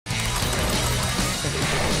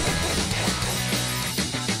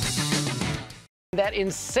That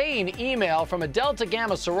insane email from a Delta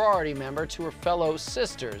Gamma sorority member to her fellow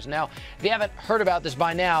sisters. Now, if you haven't heard about this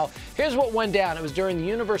by now, here's what went down. It was during the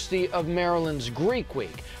University of Maryland's Greek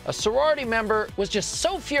Week. A sorority member was just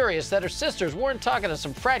so furious that her sisters weren't talking to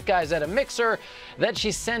some frat guys at a mixer that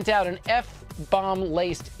she sent out an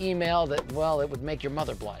F-bomb-laced email that, well, it would make your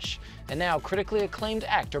mother blush. And now, critically acclaimed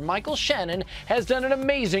actor Michael Shannon has done an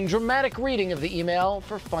amazing dramatic reading of the email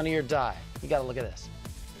for Funny or Die. You gotta look at this.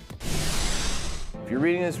 If you're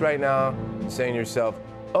reading this right now, saying to yourself,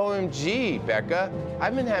 OMG, Becca,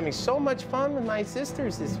 I've been having so much fun with my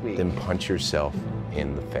sisters this week. Then punch yourself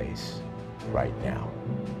in the face right now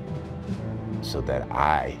so that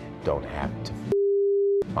I don't have to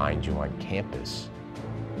find you on campus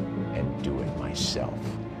and do it myself.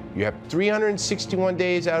 You have 361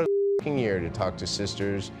 days out of the year to talk to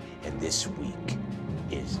sisters, and this week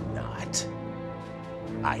is not.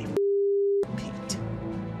 I repeat,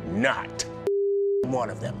 not one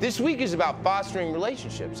of them. This week is about fostering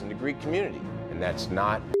relationships in the Greek community, and that's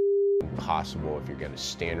not possible if you're gonna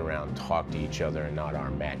stand around and talk to each other and not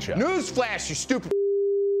arm match up. Newsflash, you stupid.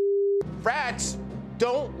 Frats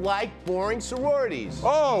don't like boring sororities.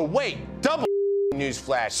 Oh, wait, double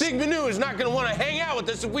newsflash. Sigma Nu is not gonna wanna hang out with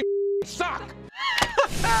us if we suck.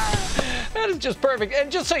 That is just perfect. And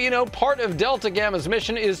just so you know, part of Delta Gamma's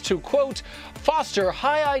mission is to, quote, foster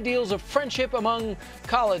high ideals of friendship among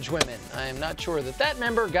college women. I am not sure that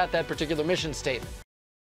member got that particular mission statement.